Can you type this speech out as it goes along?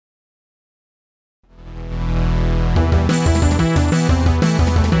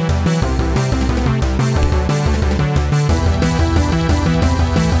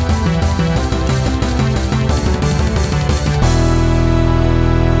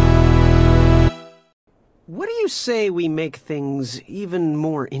say we make things even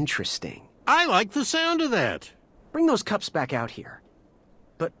more interesting? I like the sound of that. Bring those cups back out here.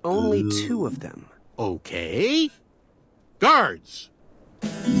 But only 2 of them. Okay. Guards!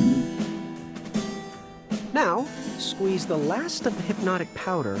 Now, squeeze the last of the hypnotic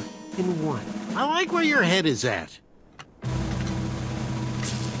powder in one. I like where your head is at.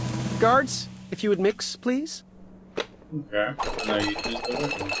 Guards, if you would mix, please. Okay. Now you choose the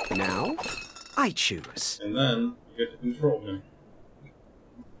weapon. Now, I choose. And then you get to control him.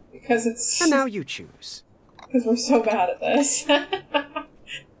 Because it's... And now you choose. Because we're so bad at this. So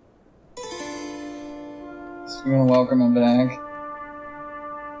you want to welcome him back?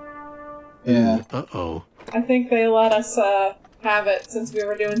 Yeah. Uh-oh. I think they let us have it since we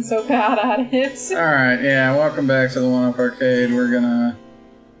were doing so bad at it. Alright, yeah, welcome back to the 1-Up Arcade. We're gonna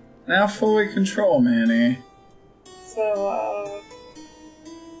now fully control Manny. So,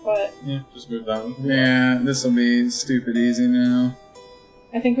 what? Yeah, just move that one. Yeah, this will be stupid easy now.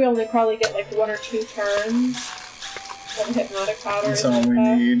 I think we only probably get like 1 or 2 turns of hypnotic powder. That's all we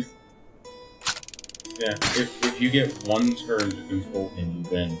need. Yeah, if you get 1 turn to control him, you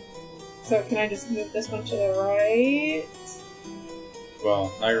win. So can I just move this one to the right?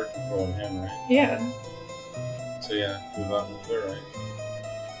 Well, now you're controlling him, right? Yeah. So yeah, move that one to the right.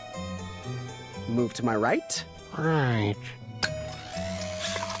 Move to my right. Right.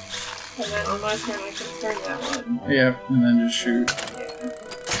 And then on my turn I can turn that one. Yep, and then just shoot.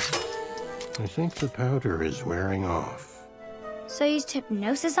 I think the powder is wearing off. So you used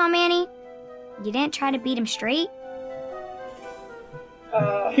hypnosis on Manny? You didn't try to beat him straight?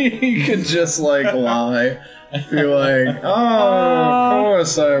 You could just, like, lie. Be like, oh, of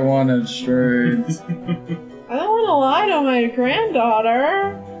course I wanted straight. I don't want to lie to my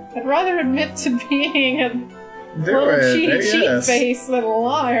granddaughter. I'd rather admit to being a little cheat face than a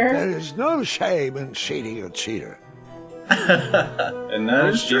liar. There is no shame in cheating a cheater. And now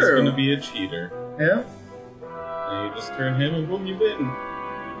That is she's true. gonna be a cheater. Yep. And you just turn him and boom, you win.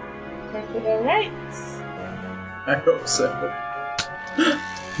 Turn to the right. I hope so. I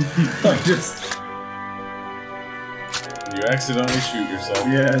just... You accidentally shoot yourself.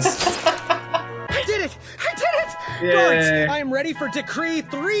 Yes. I did it! I did it! Yay. Guards, I am ready for Decree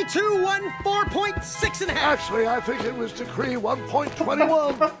 3214.6 and a half. Actually, I think it was Decree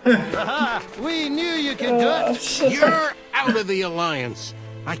 1.21. Aha! We knew you could do it! You're out of the Alliance!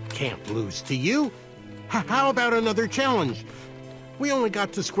 I can't lose to you! How about another challenge? We only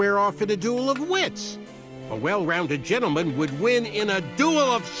got to square off in a duel of wits. A well-rounded gentleman would win in a duel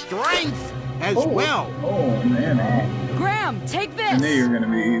of strength as well. Oh, man. Graham, take this! I knew you were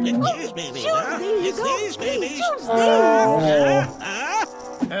gonna be evil. Yes, baby. It's these babies. Oh.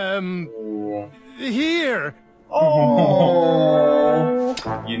 Here. Oh.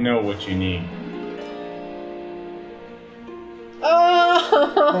 You know what you need.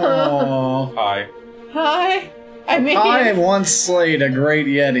 Oh. Hi. Hi. I mean, I once slayed a great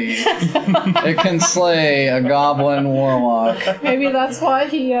yeti. It can slay a goblin warlock. maybe that's why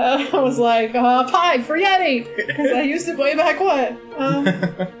he was like, pie for Yeti! Because I used it way back what?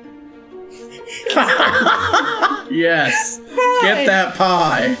 Yes. Get that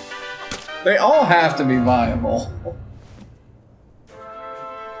pie. They all have to be viable.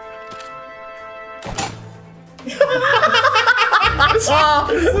 This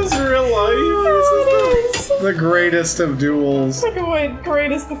is real life. This is The greatest of duels. like the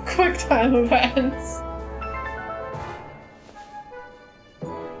greatest of QuickTime events.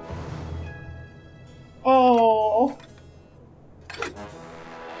 Oh.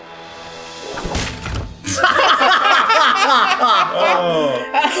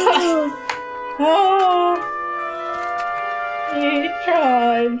 Oh. We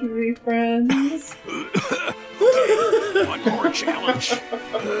tried to be friends. One more challenge.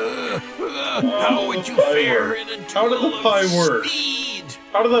 How would you fare in a How did the duel pie of work? speed?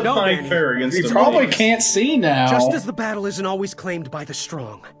 How did that No, pie Manny. fare against You the probably mage? can't see now. Just as the battle isn't always claimed by the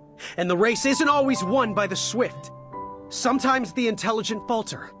strong, and the race isn't always won by the swift, sometimes the intelligent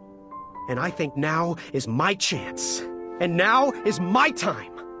falter. And I think now is my chance. And now is my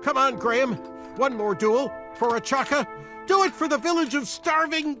time. Come on, Graham. One more duel for a chaka. Do it for the village of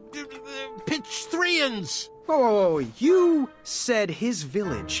starving Pitchthreans. Oh, you said his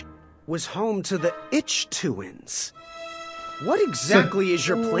village was home to the Itch-Tuins. What exactly is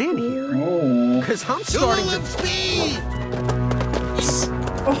your plan here? Oh. Because I'm starting Duel to... of speed.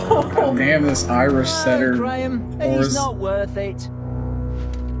 God damn, this Irish setter. Graham, horse. he's not worth it.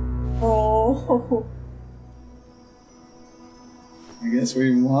 Oh. I guess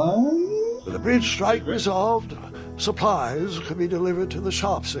we won? With the bridge strike resolved, supplies can be delivered to the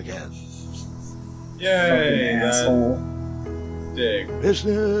shops again. Yay! Asshole. Dig.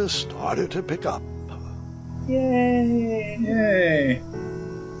 Business started to pick up. Yay! Yay!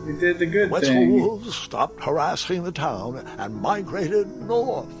 We did the good Wetzel thing. wolves stopped harassing the town and migrated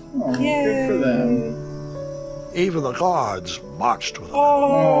north. Oh, Yay! good for them. Even the guards marched with them.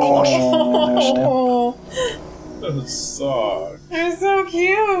 Oh! That sucks. They're so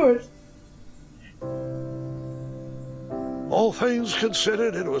cute! All things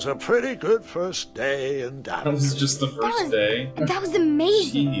considered, it was a pretty good first day in That Dallas. was just the first day. That was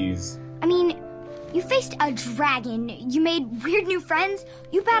amazing. Jeez. I mean, you faced a dragon, you made weird new friends,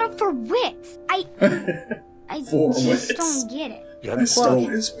 you battled for wits. I For just wits. don't get it. I stole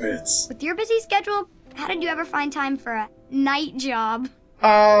his wits. With your busy schedule, how did you ever find time for a night job?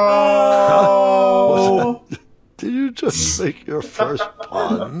 Oh! Did you just make your first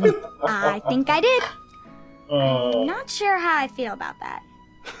pun? I think I did. Oh. Not sure how I feel about that.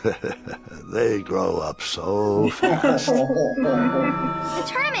 They grow up so fast. The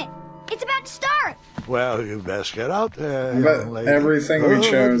tournament! It's about to start! Well, you best get out there, I bet young lady. everything we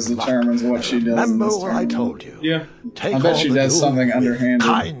chose Good luck. determines what she does in Remember this what I tournament. told you. Yeah, Take I bet all she the does duel something with underhanded.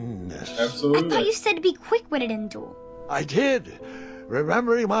 kindness. I absolutely. thought you said to be quick-witted in duel. I did.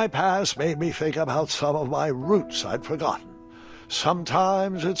 Remembering my past made me think about some of my roots I'd forgotten.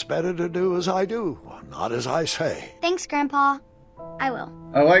 Sometimes it's better to do as I do, not as I say. Thanks, Grandpa. I will.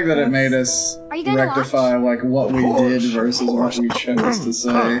 I like that it made us Are you gonna rectify like what we did versus what course. we chose to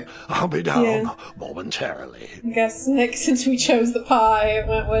say. I'll be down Yeah. momentarily. I guess Nick, since we chose the pie, it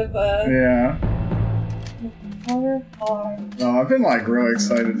went with Yeah. horror farm. Oh, I've been like really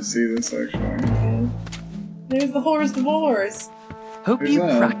excited to see this actually. There's the horror's divorce. Hope Who's you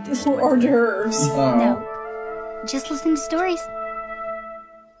that? practice. Hors d'oeuvres. Oh. No. Just listen to stories.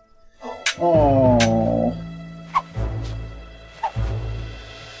 Oh.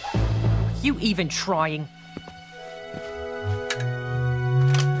 You even trying?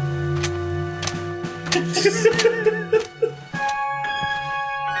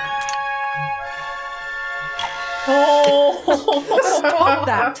 Oh! Stop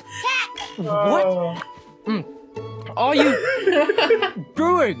that! What? Are you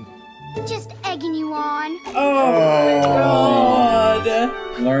doing? Just egging you on. Oh my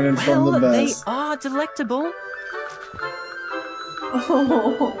god. Learning from Well, the they best. are delectable.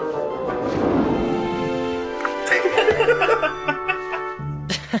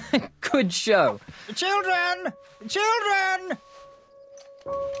 Good show. Children! Children!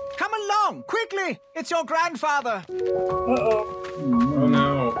 Come along, quickly! It's your grandfather! Uh-oh. Oh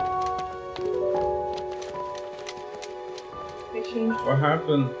no. They changed. What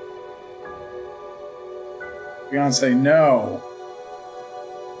happened? Beyonce, no.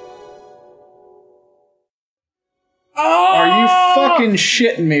 Oh! Are you fucking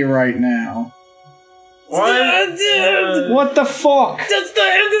shitting me right now? What the fuck? That's the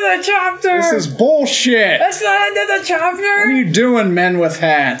end of the chapter! This is bullshit! That's the end of the chapter! What are you doing, men with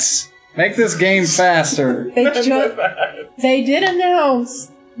hats? Make this game faster. They did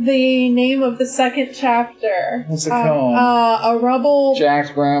announce the name of the second chapter. What's it called? A rubble.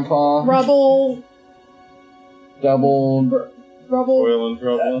 Jack's grandpa. Rubble. Double. Rubble. Oil and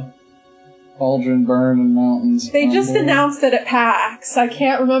trouble. Cauldron burn in mountains. They just announced it at PAX. I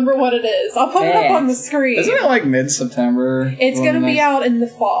can't remember what it is. I'll put it up on the screen. Isn't it like mid-September? It's Well, gonna be next- out in the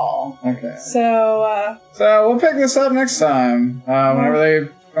fall. Okay. So, So we'll pick this up next time. Whenever they.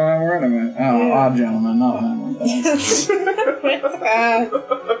 Wait a minute. Oh, Yeah. Odd Gentleman, not Men with Hats.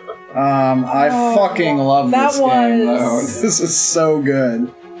 I Oh, fucking love that this game, though. was- This is so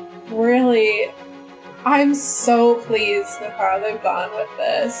good. really, I'm so pleased with how they've gone with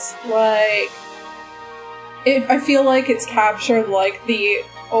this. Like, I feel like it's captured, like, the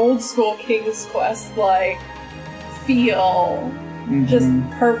old school King's Quest, like, feel just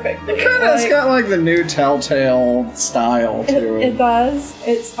perfectly. It kind of, it's got like the new Telltale style to it. It does.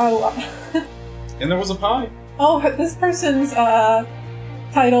 I love. And there was a pie. Oh, this person's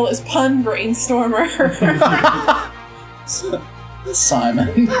title is Pun Brainstormer.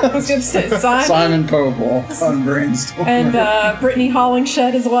 Simon. I was gonna say Simon. Simon Popel. Fun brainstorm. And Brittany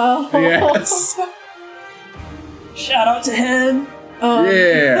Hollingshed as well. Yes. Shout out to him.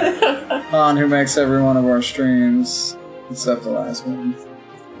 Yeah. Han, who makes every one of our streams, except the last one.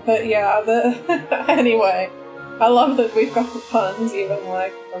 But yeah, anyway, I love that we've got the puns even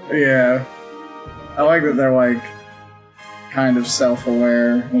like. Yeah. I like that they're like kind of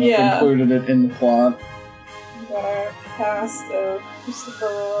self-aware and Yeah. have included it in the plot. We got our cast of Christopher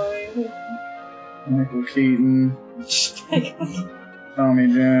Lloyd, Michael Keaton, Tommy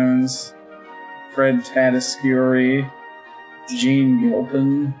Jones, Fred Tatasciore, Gene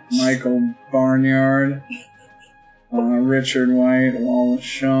Gilpin, Michael Barnyard, Richard White, Wallace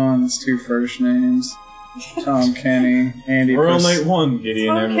Shawn, that's 2 first names. Tom Kenny, Andy. We're on night 1,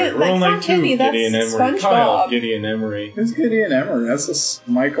 Gideon Emery. We're on night 2, Gideon Emery. Kyle, Gideon Emery. Who's Gideon Emery? That's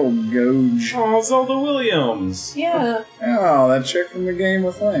Michael Goge. Oh, Zelda Williams. Yeah. Oh, that chick from the game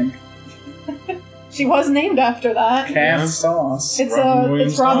with Link. She was named after that. Cat Sauce. It's Robin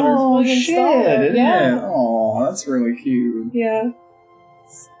Williams' daughter. Shit, yeah. Oh, that's really cute. Yeah.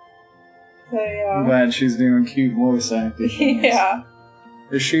 So, yeah. I'm glad she's doing cute voice acting. Yeah.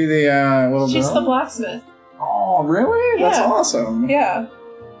 Is she the little girl? She's the blacksmith. Oh, really? Yeah. That's awesome. Yeah.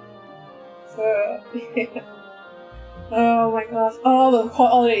 So, yeah. Oh my gosh. All the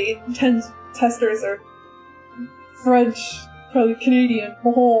quality testers are French, probably Canadian.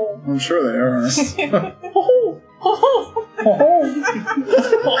 Oh. I'm sure they are.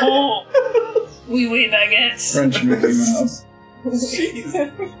 Oui, baguettes. French Mickey Mouse.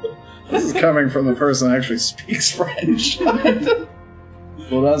 This is coming from the person who actually speaks French.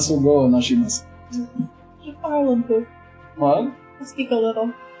 Well, that's will go, and she must. What? I speak a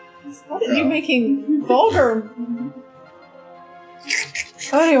little. What are you making vulgar?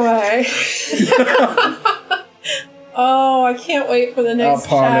 Anyway. Oh, I can't wait for the next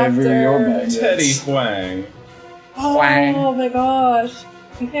chapter. Teddy Huang. Oh my gosh.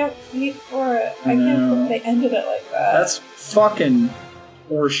 I can't wait for it. I can't believe they ended it like that. That's fucking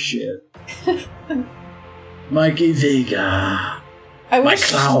horseshit. Mikey Vega. I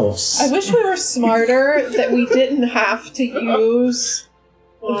wish we were smarter that we didn't have to use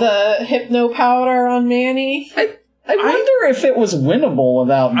the hypno powder on Manny. I wonder if it was winnable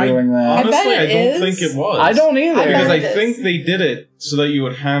without doing that. Honestly, I don't think it was. I don't either. Because I think they did it so that you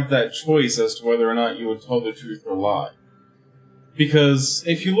would have that choice as to whether or not you would tell the truth or lie. Because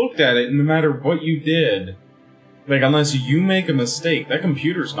if you looked at it, no matter what you did, like, unless you make a mistake, that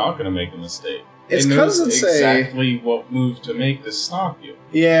computer's not going to make a mistake. It's because it's exactly what move to make to stop you.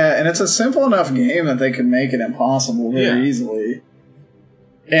 Yeah, and it's a simple enough game that they could make it impossible very easily.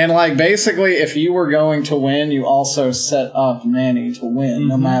 And, like, basically, if you were going to win, you also set up Manny to win,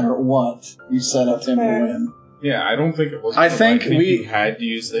 no matter what. You set up him to win. Yeah, I don't think it was. I think we had to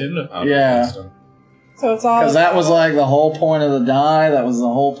use the hypnopowder. Yeah. So it's all because that was like the whole point of the die. That was the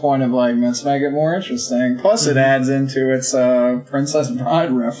whole point of like let's make it more interesting. Plus, it adds into its Princess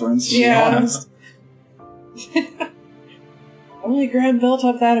Bride reference. To be honest. Only Graham built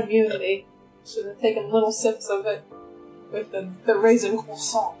up that immunity. Should have taken little sips of it with the raisin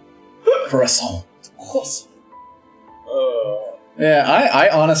croissant. Croissant. Croissant. Yeah, I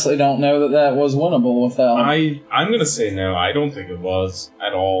honestly don't know that was winnable without. I'm gonna say no. I don't think it was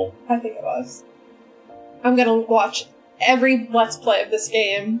at all. I think it was. I'm gonna watch every Let's Play of this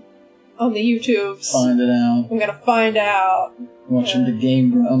game on the YouTubes. Find it out. I'm gonna find out. Watching the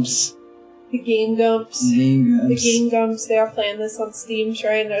Game Gumps. The Game Gumps. The Game Gumps. They are playing this on Steam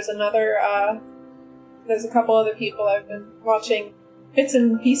Train. There's there's a couple other people I've been watching bits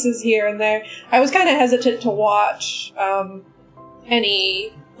and pieces here and there. I was kind of hesitant to watch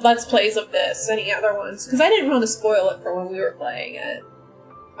any Let's Plays of this, any other ones, because I didn't want to spoil it for when we were playing it.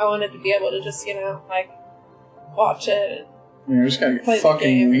 I wanted to be able to just, watch it. You're just gonna get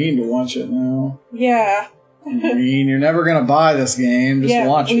fucking mean to watch it now. Yeah. Mean. You're never gonna buy this game. Just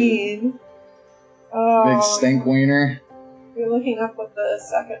watch it. Oh. Big stink wiener. You're looking up what the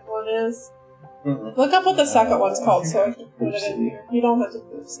second one is. Look up what the second one's called so I can put it in here. You don't have to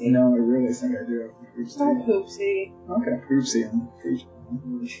poopsie. No, I really think I do have to poopsie. Don't poopsie. Okay, poopsie on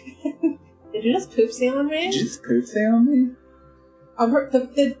me. Did you just poopsie on me? Did you just poopsie on me?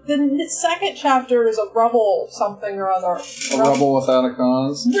 The second chapter is a rubble something or other. A rubble without a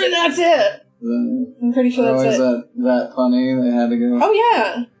cause? That's it! I'm pretty sure that's it. Is that punny? They had to go... Oh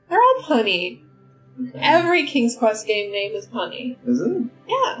yeah! They're all punny. Okay. Every King's Quest game name is punny. Is it?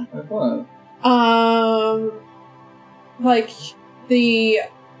 Yeah. Like what? Like the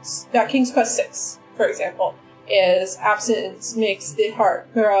King's Quest 6, for example, is absence makes the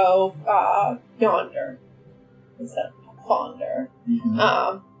heart grow yonder instead of fonder.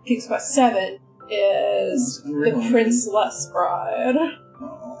 King's Quest 7 is the Princeless Bride.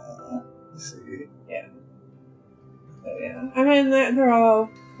 Oh, let's see. Yeah. So yeah, I mean they're all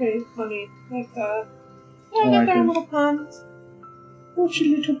pretty funny like that. Yeah, I got their little puns. Your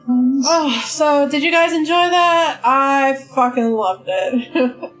little puns. Oh, so did you guys enjoy that? I fucking loved it.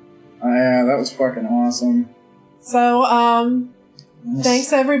 Yeah, that was fucking awesome. So,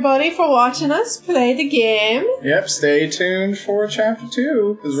 thanks everybody for watching us play the game. Yep, stay tuned for chapter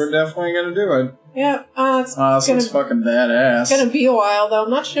 2, because we're definitely gonna do it. Yep, it's fucking badass. It's gonna be a while though.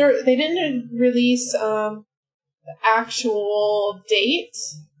 I'm not sure, they didn't release, the actual date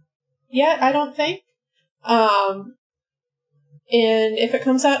yet, I don't think. And if it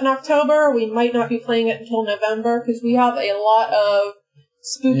comes out in October, we might not be playing it until November, because we have a lot of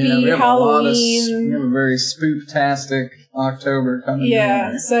spooky Halloween. We have a very spooktastic October coming.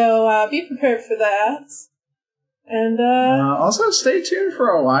 Yeah, so be prepared for that. And also stay tuned for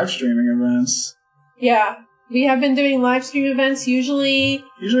our live streaming events. Yeah, we have been doing live stream events usually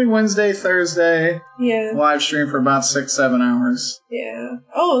Wednesday, Thursday. Yeah. Live stream for about 6-7 hours. Yeah.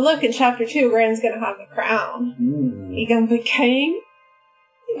 Oh, look, in Chapter 2, Gran's gonna have the crown. Ooh. He gonna be king?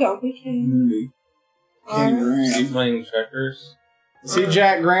 He gonna be king. Is he playing checkers? Is he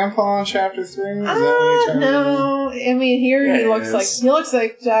Jack Grandpa in Chapter 3? Is that what he's trying to do? No. I mean, here he looks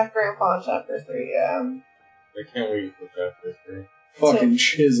like Jack Grandpa in Chapter 3, yeah. I can't wait for Chapter 3. Fucking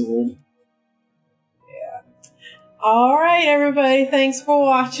chiseled. Alright, everybody, thanks for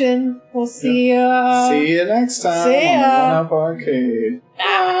watching. We'll see you. See you next time See ya. on the One Up Arcade.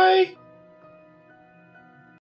 Bye.